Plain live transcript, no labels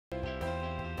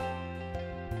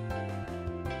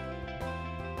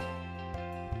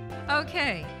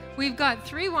Okay, we've got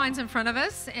 3 wines in front of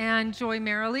us, and Joy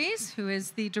Merrilees, who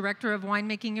is the Director of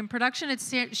Winemaking and Production at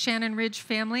Shannon Ridge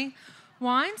Family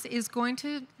Wines, is going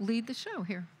to lead the show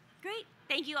here. Great.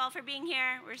 Thank you all for being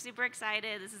here. We're super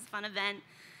excited. This is a fun event.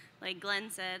 Like Glenn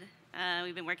said,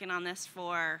 we've been working on this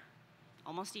for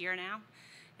almost a year now,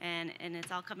 and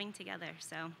it's all coming together.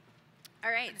 So,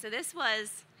 all right, so this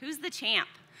was Who's the Champ?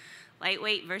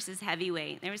 Lightweight versus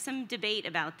heavyweight. There was some debate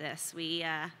about this.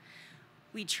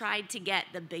 We tried to get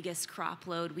the biggest crop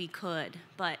load we could,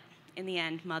 but in the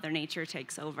end, Mother Nature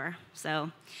takes over.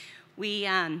 So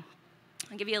I'll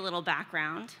give you a little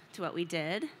background to what we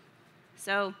did.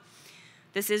 So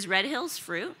this is Red Hills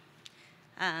fruit.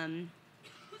 It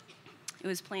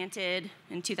was planted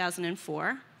in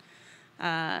 2004.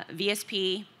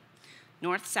 VSP,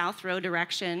 north-south row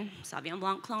direction, Sauvignon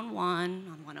Blanc Clone 1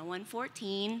 on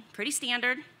 10114, pretty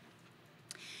standard.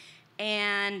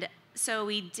 And so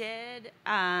we did,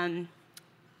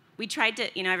 we tried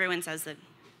to, everyone says that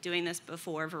doing this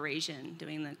before veraison,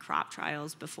 doing the crop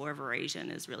trials before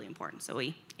veraison is really important. So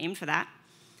we aimed for that.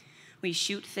 We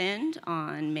shoot thinned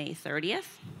on May 30th.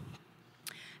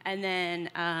 And then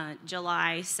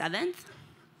July 7th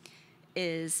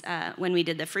is when we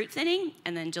did the fruit thinning.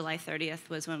 And then July 30th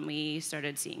was when we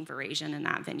started seeing veraison in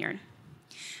that vineyard.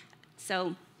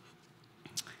 So,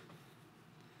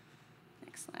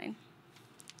 next slide.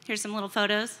 Here's some little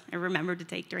photos I remembered to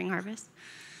take during harvest.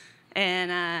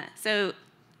 And so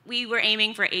we were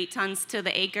aiming for 8 tons to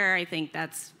the acre. I think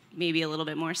that's maybe a little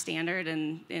bit more standard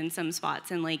in some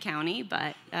spots in Lake County,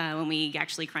 but when we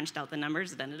actually crunched out the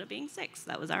numbers, it ended up being 6.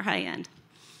 That was our high end.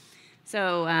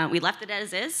 So we left it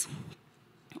as is.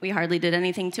 We hardly did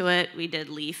anything to it. We did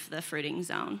leaf the fruiting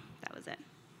zone. That was it.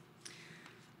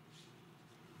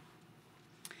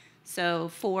 So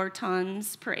 4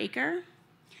 tons per acre.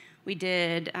 We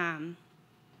did,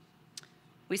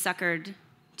 we suckered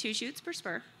 2 shoots per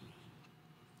spur.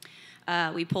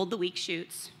 We pulled the weak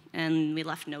shoots, and we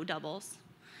left no doubles.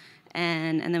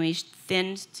 And then we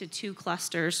thinned to 2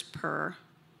 clusters per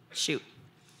shoot.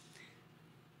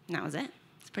 And that was it.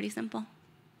 It's pretty simple.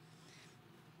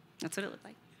 That's what it looked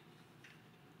like.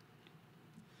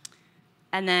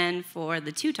 And then for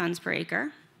the 2 tons per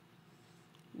acre,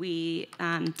 we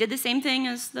did the same thing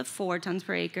as the 4 tons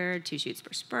per acre, 2 shoots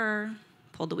per spur,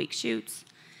 pulled the weak shoots,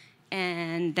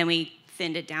 and then we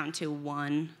thinned it down to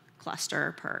 1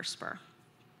 cluster per spur,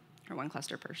 or 1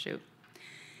 cluster per shoot.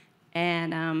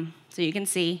 And so you can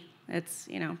see it's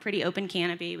pretty open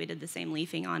canopy. We did the same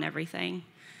leafing on everything.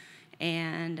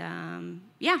 And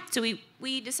yeah, so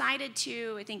we decided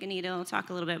to, I think Anita will talk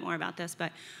a little bit more about this,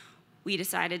 but we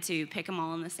decided to pick them all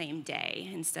on the same day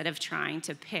instead of trying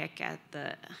to pick at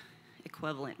the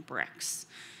equivalent bricks.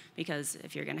 Because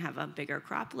if you're going to have a bigger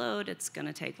crop load, it's going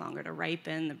to take longer to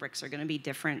ripen. The bricks are going to be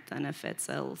different than if it's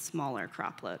a smaller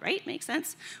crop load, right? Makes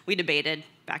sense? We debated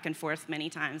back and forth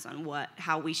many times on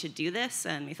how we should do this,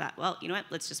 and we thought, well, you know what?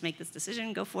 Let's just make this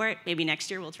decision, go for it. Maybe next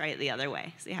year we'll try it the other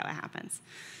way, see how it happens.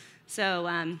 So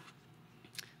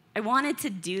I wanted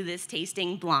to do this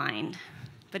tasting blind,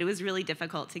 but it was really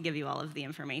difficult to give you all of the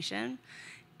information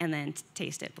and then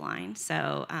taste it blind.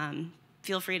 So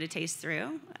feel free to taste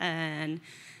through, and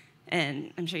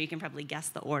I'm sure you can probably guess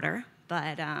the order,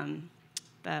 but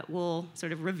we'll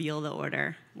sort of reveal the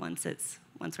order once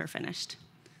we're finished.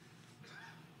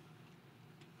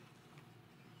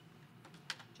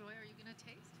 Joy, are you going to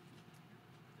taste?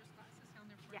 There's glasses down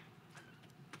there for you.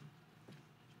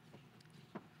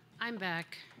 Yeah. I'm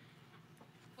back.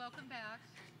 Welcome back.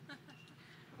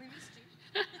 We missed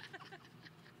you.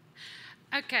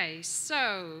 Okay,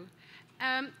 so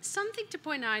something to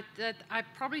point out that I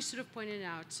probably should have pointed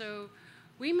out. So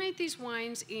we made these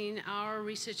wines in our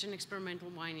research and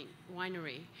experimental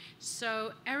winery.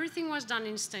 So everything was done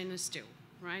in stainless steel,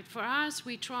 right? For us,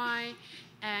 we try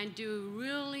and do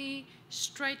really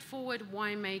straightforward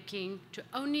winemaking to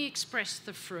only express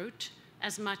the fruit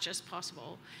as much as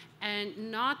possible and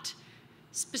not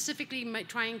specifically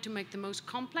trying to make the most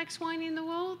complex wine in the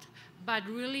world, but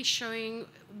really showing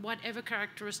whatever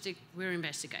characteristic we're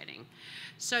investigating.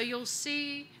 So you'll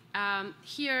see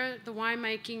here the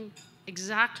winemaking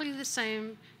exactly the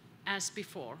same as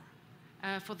before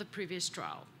for the previous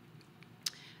trial.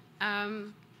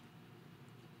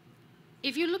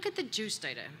 If you look at the juice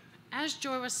data, as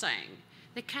Joy was saying,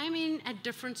 they came in at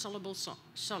different soluble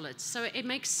solids. So it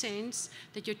makes sense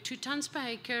that your 2 tons per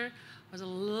acre was a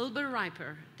little bit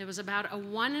riper. There was about a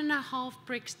 1.5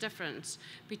 bricks difference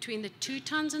between the 2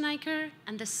 tons an acre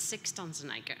and the 6 tons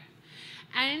an acre.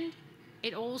 And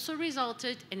it also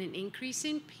resulted in an increase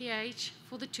in pH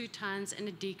for the 2 tons and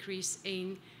a decrease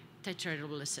in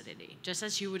tetrahedral acidity, just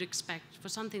as you would expect for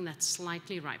something that's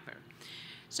slightly riper.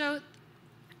 So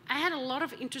I had a lot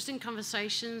of interesting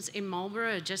conversations in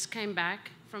Marlborough. I just came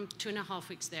back from 2.5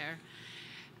 weeks there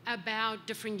about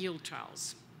different yield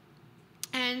trials.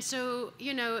 And so,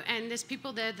 you know, and there's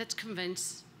people there that's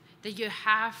convinced that you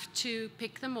have to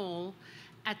pick them all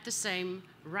at the same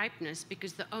ripeness,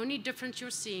 because the only difference you're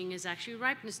seeing is actually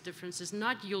ripeness differences,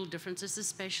 not yield differences,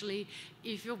 especially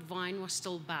if your vine was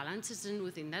still balanced and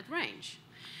within that range.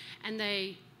 And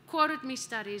they quoted me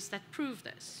studies that prove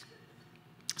this.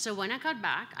 So when I got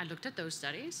back, I looked at those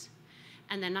studies,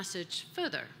 and then I searched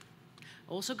further.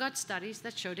 Also got studies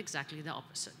that showed exactly the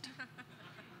opposite.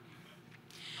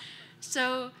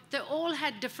 So they all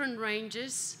had different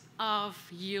ranges of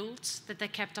yields that they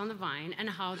kept on the vine and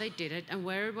how they did it and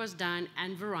where it was done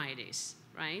and varieties,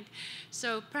 right?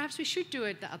 So perhaps we should do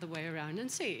it the other way around and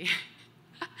see.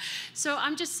 So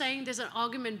I'm just saying there's an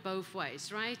argument both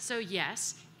ways, right? So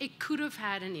yes, it could have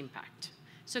had an impact.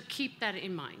 So keep that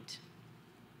in mind.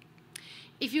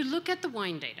 If you look at the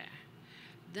wine data,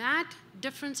 that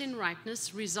difference in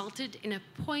ripeness resulted in a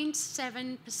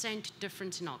 0.7%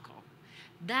 difference in alcohol.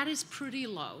 That is pretty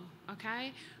low,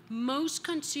 okay? Most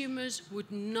consumers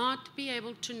would not be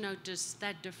able to notice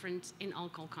that difference in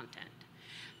alcohol content.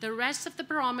 The rest of the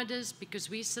parameters,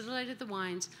 because we acidilated the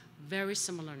wines, very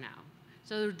similar now.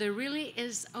 So there really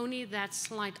is only that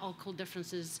slight alcohol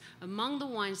differences among the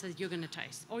wines that you're going to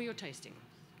taste or you're tasting.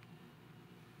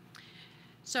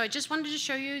 So I just wanted to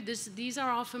show you this. These are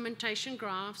our fermentation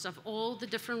graphs of all the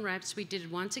different reps. We did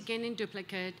it once again in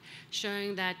duplicate,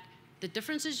 showing that the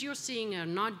differences you're seeing are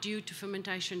not due to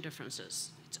fermentation differences.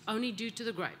 It's only due to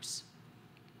the grapes.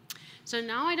 So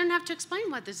now I don't have to explain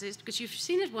what this is because you've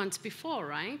seen it once before,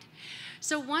 right?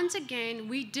 So once again,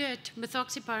 we did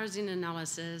methoxypyrazine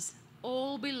analysis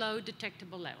all below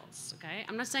detectable levels, okay?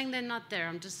 I'm not saying they're not there.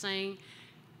 I'm just saying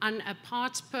on a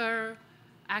parts per,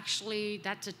 actually,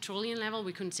 that's a trillion level.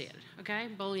 We couldn't see it, okay?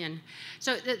 Billion.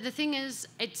 So the thing is,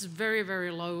 it's very,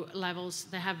 very low levels.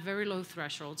 They have very low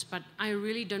thresholds, but I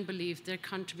really don't believe they're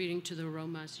contributing to the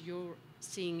aromas you're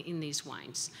seeing in these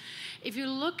wines. If you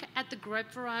look at the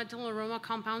grape varietal aroma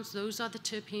compounds, those are the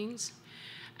terpenes.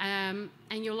 And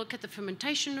you look at the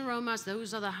fermentation aromas,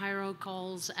 those are the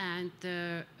hieralcohols and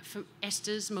the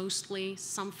esters mostly,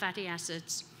 some fatty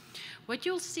acids. What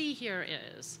you'll see here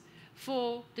is,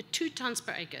 for the 2 tons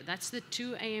per acre, that's the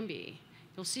 2 A and B,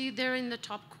 you'll see there in the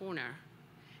top corner,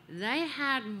 they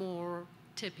had more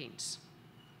terpenes,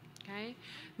 okay?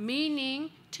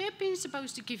 Meaning terpenes is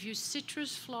supposed to give you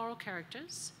citrus floral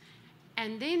characters,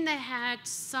 and then they had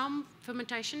some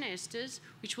fermentation esters,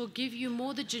 which will give you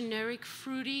more the generic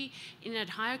fruity, and at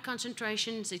higher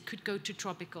concentrations, it could go to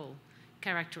tropical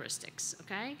characteristics,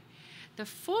 okay? The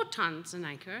 4 tons an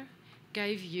acre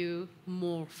gave you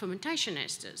more fermentation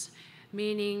esters,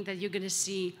 meaning that you're going to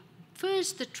see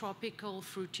first the tropical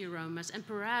fruity aromas and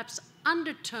perhaps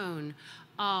undertone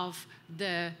of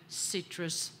the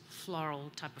citrus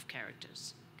floral type of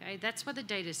characters. Okay, that's what the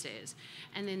data says.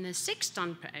 And then the 6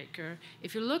 ton per acre,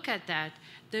 if you look at that,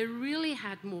 they really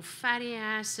had more fatty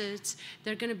acids.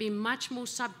 They're going to be much more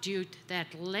subdued. They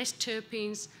had less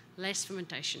terpenes, less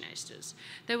fermentation esters.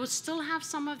 They will still have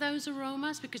some of those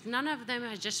aromas because none of them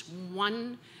are just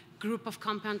one group of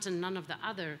compounds and none of the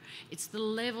other. It's the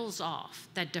levels of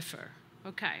that differ.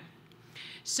 Okay.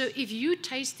 So if you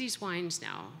taste these wines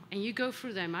now and you go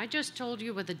through them, I just told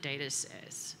you what the data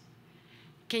says.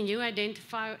 Can you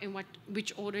identify in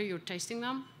which order you're tasting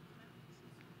them?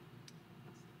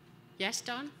 Yes,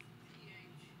 Don?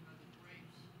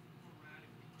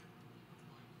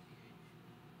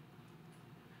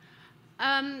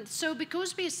 So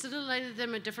because we acidilated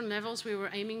them at different levels, we were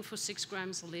aiming for 6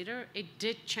 grams a liter. It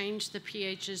did change the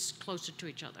pHs closer to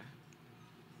each other.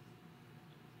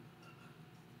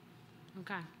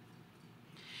 Okay.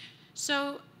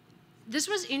 So this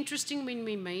was interesting when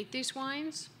we made these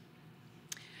wines.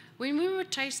 When we were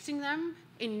tasting them,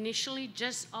 initially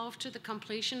just after the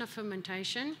completion of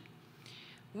fermentation,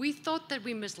 we thought that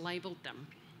we mislabeled them.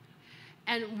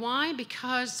 And why?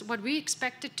 Because what we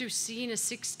expected to see in a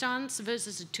 6 tons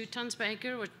versus a 2 tons per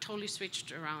acre were totally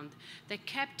switched around. They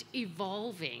kept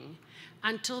evolving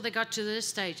until they got to this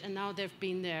stage, and now they've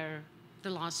been there the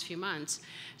last few months.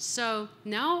 So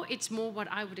now it's more what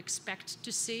I would expect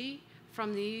to see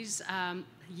from these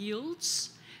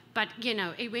yields. But, you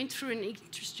know, it went through an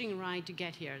interesting ride to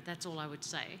get here. That's all I would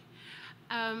say.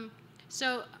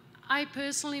 So I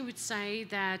personally would say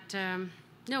that,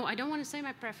 no, I don't want to say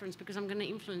my preference because I'm going to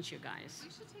influence you guys. We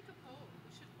should take a poll.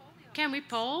 We should poll the audience. Can we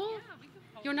poll? Yeah, we can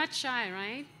poll. You're not shy,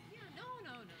 right? Yeah,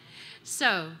 no.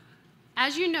 So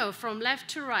as you know, from left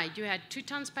to right, you had 2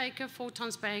 tons per acre, 4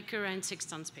 tons per acre, and 6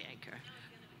 tons per acre.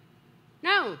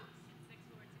 No.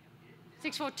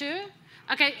 642?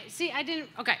 Okay, see, I didn't,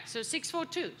 okay, so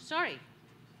 642, sorry.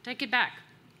 Take it back.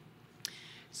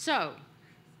 So,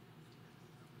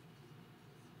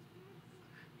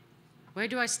 where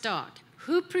do I start?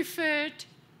 Who preferred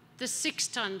the 6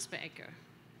 tons per acre?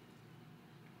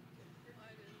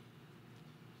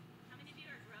 How many of you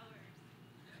are growers?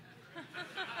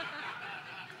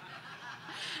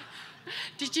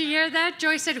 Did you hear that?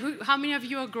 Joy said, how many of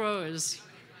you are growers?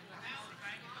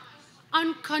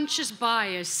 Unconscious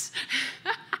bias.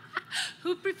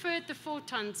 Who preferred the 4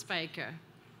 tons per acre?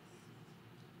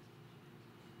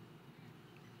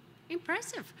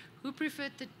 Impressive. Who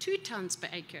preferred the 2 tons per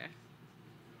acre?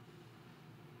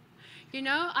 You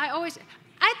know,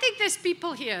 I think there's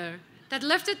people here that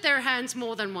lifted their hands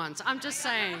more than once. I'm just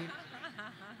saying.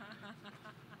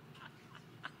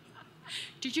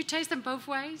 Did you taste them both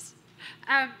ways?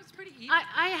 It's pretty easy.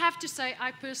 I have to say,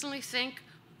 I personally think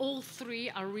all 3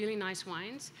 are really nice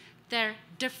wines. They're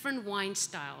different wine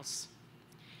styles.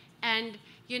 And,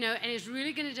 you know, and it's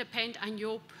really going to depend on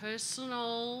your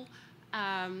personal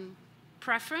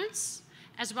preference,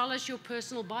 as well as your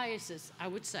personal biases, I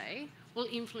would say, will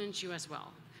influence you as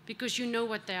well. Because you know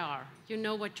what they are. You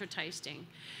know what you're tasting.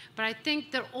 But I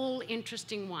think they're all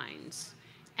interesting wines.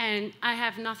 And I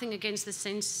have nothing against the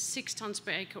 6 tons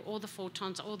per acre or the 4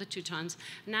 tons or the 2 tons.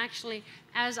 And actually,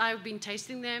 as I've been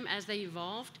tasting them, as they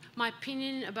evolved, my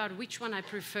opinion about which one I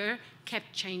prefer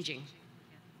kept changing.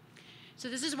 So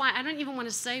this is why I don't even want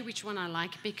to say which one I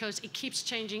like, because it keeps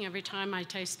changing every time I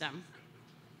taste them.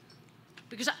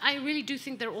 Because I really do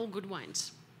think they're all good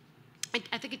wines.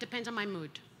 I think it depends on my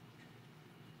mood.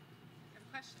 I have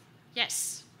a question.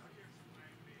 Yes.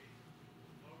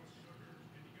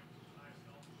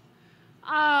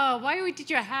 Oh, why did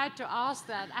you have to ask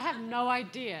that? I have no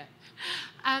idea.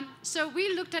 So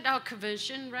we looked at our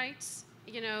conversion rates,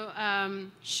 you know,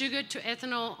 sugar to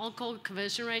ethanol alcohol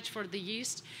conversion rates for the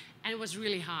yeast, and it was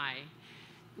really high.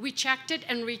 We checked it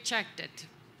and rechecked it.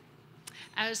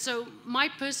 So my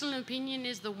personal opinion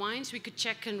is the wines we could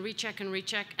check and recheck and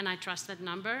recheck, and I trust that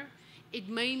number. It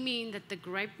may mean that the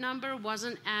grape number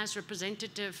wasn't as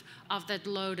representative of that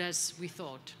load as we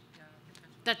thought.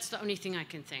 That's the only thing I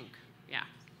can think. Yeah.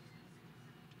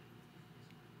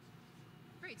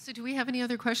 Great. So do we have any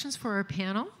other questions for our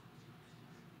panel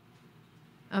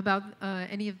about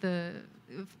any of the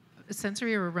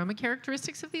sensory or aroma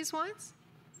characteristics of these wines?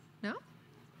 No?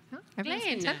 No? Everyone's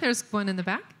Glenn. content? There's one in the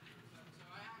back.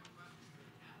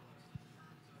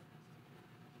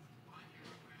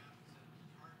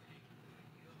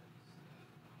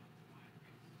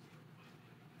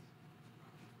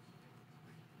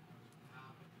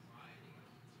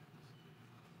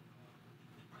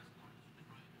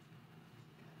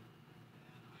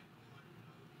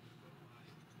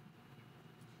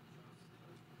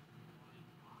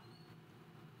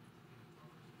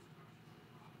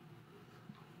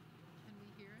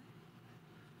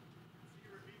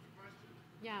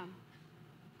 Yeah.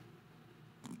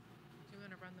 Do you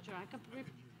want to run the Sure, I could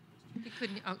You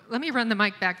couldn't, oh, let me run the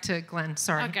mic back to Glenn.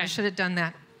 Sorry, Okay. I should have done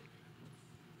that.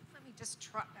 Let me just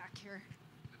trot back here.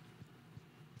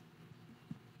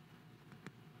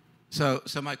 So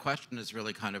my question is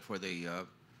really kind of for the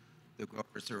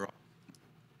growers who are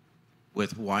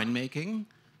with winemaking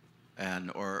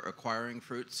or acquiring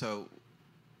fruit. So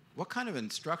what kind of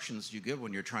instructions do you give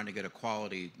when you're trying to get a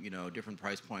quality, you know, different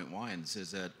price point wines?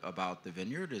 Is it about the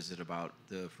vineyard? Is it about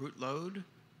the fruit load?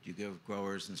 Do you give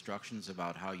growers instructions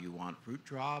about how you want fruit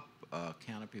drop,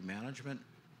 canopy management?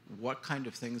 What kind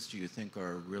of things do you think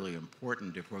are really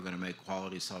important if we're going to make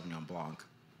quality Sauvignon Blanc?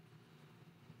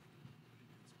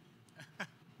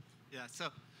 Yeah, so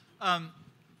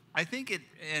I think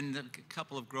and a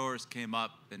couple of growers came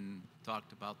up and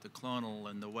talked about the clonal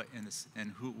and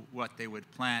what they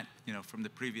would plant, you know, from the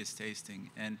previous tasting,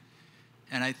 and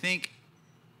I think,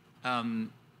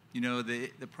 you know, the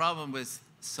problem with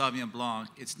Sauvignon Blanc,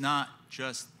 it's not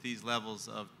just these levels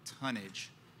of tonnage,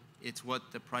 it's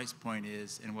what the price point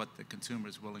is and what the consumer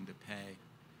is willing to pay.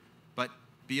 But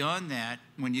beyond that,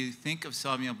 when you think of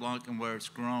Sauvignon Blanc and where it's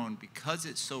grown, because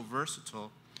it's so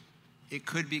versatile, it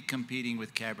could be competing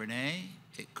with Cabernet,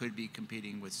 it could be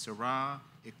competing with Syrah,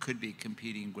 it could be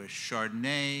competing with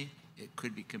Chardonnay, it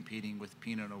could be competing with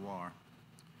Pinot Noir.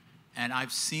 And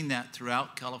I've seen that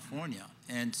throughout California.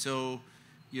 And so,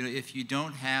 you know, if you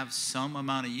don't have some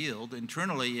amount of yield,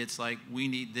 internally it's like we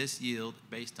need this yield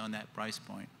based on that price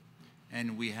point.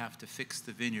 And we have to fix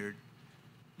the vineyard,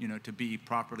 you know, to be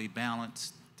properly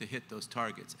balanced to hit those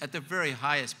targets. At the very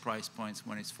highest price points,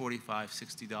 when it's $45,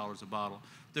 $60 a bottle,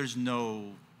 there's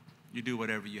no, you do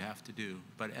whatever you have to do.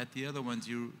 But at the other ones,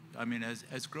 I mean,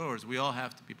 as growers, we all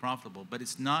have to be profitable. But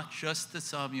it's not just the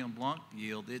Sauvignon Blanc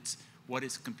yield, it's what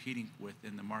it's competing with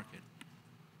in the market.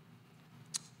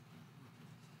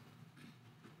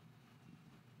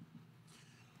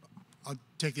 I'll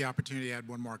take the opportunity to add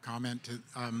one more comment.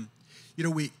 You know,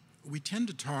 we tend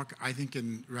to talk, I think,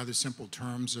 in rather simple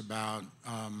terms about,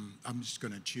 I'm just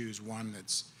going to choose one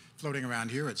that's floating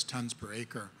around here, it's tons per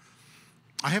acre.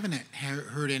 I haven't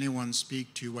heard anyone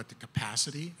speak to what the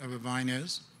capacity of a vine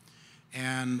is.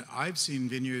 And I've seen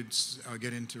vineyards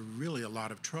get into really a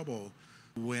lot of trouble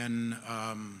when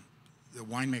the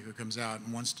winemaker comes out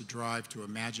and wants to drive to a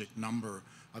magic number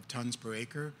of tons per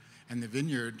acre, and the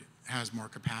vineyard has more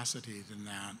capacity than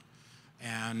that.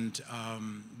 And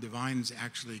the vines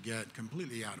actually get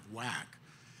completely out of whack.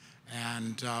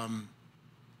 And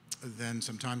then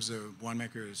sometimes the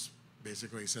winemaker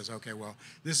basically says, okay, well,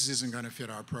 this isn't going to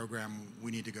fit our program. We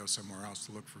need to go somewhere else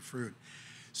to look for fruit.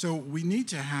 So we need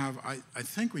to have, I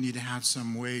think we need to have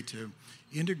some way to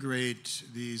integrate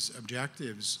these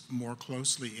objectives more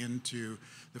closely into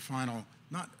the final,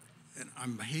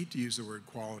 and I hate to use the word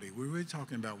quality, we're really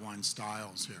talking about wine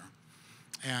styles here.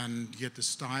 And get the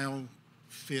style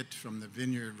fit from the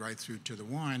vineyard right through to the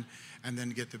wine, and then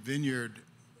get the vineyard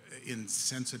in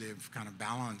sensitive kind of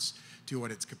balance to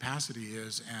what its capacity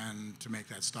is and to make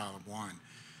that style of wine.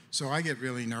 So I get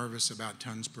really nervous about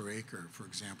tons per acre, for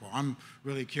example. I'm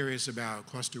really curious about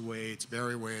cluster weights,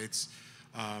 berry weights,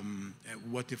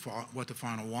 what the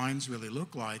final wines really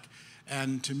look like.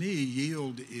 And to me,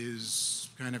 yield is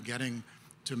kind of getting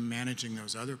to managing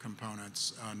those other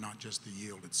components, not just the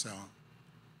yield itself.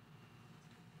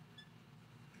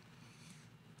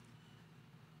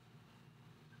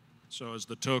 So as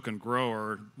the token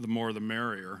grower, the more the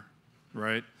merrier,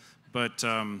 right? But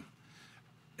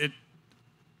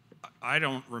I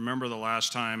don't remember the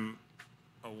last time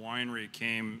a winery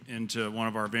came into one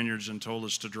of our vineyards and told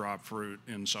us to drop fruit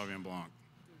in Sauvignon Blanc.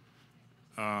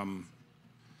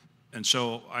 And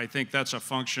so I think that's a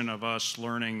function of us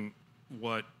learning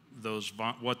what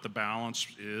the balance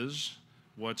is,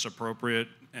 what's appropriate,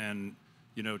 and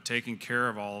taking care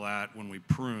of all that when we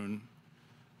prune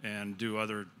and do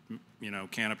other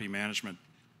canopy management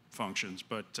functions.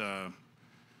 But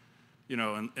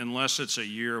unless it's a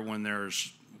year when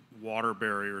there's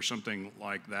waterberry or something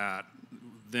like that,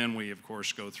 then we of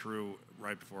course go through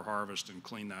right before harvest and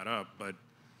clean that up. But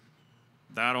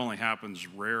that only happens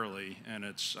rarely, and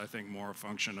it's, I think, more a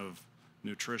function of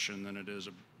nutrition than it is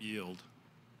a yield.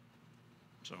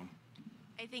 So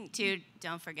I think too,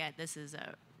 don't forget, this is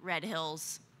a Red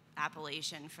Hills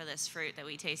appellation for this fruit that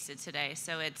we tasted today.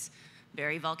 So it's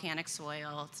very volcanic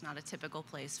soil. It's not a typical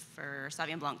place for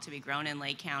Sauvignon Blanc to be grown in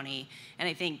Lake County. And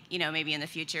I think, maybe in the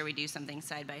future we do something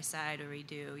side by side, or we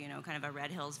do, kind of a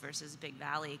Red Hills versus Big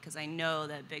Valley, because I know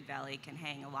that Big Valley can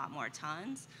hang a lot more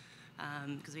tons,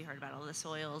 because we heard about all the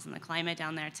soils and the climate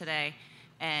down there today.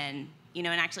 And, and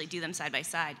actually do them side by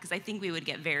side, because I think we would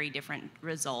get very different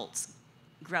results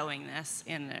growing this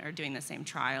or doing the same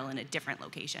trial in a different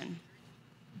location.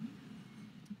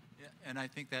 And I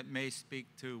think that may speak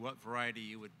to what variety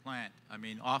you would plant. I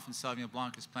mean, often Sauvignon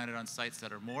Blanc is planted on sites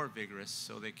that are more vigorous,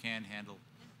 so they can handle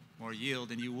more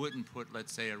yield, and you wouldn't put,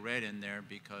 let's say, a red in there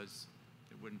because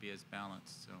it wouldn't be as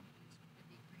balanced. So.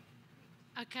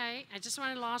 Okay, I just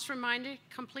want a last reminder,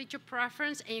 complete your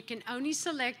preference, and you can only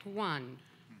select one.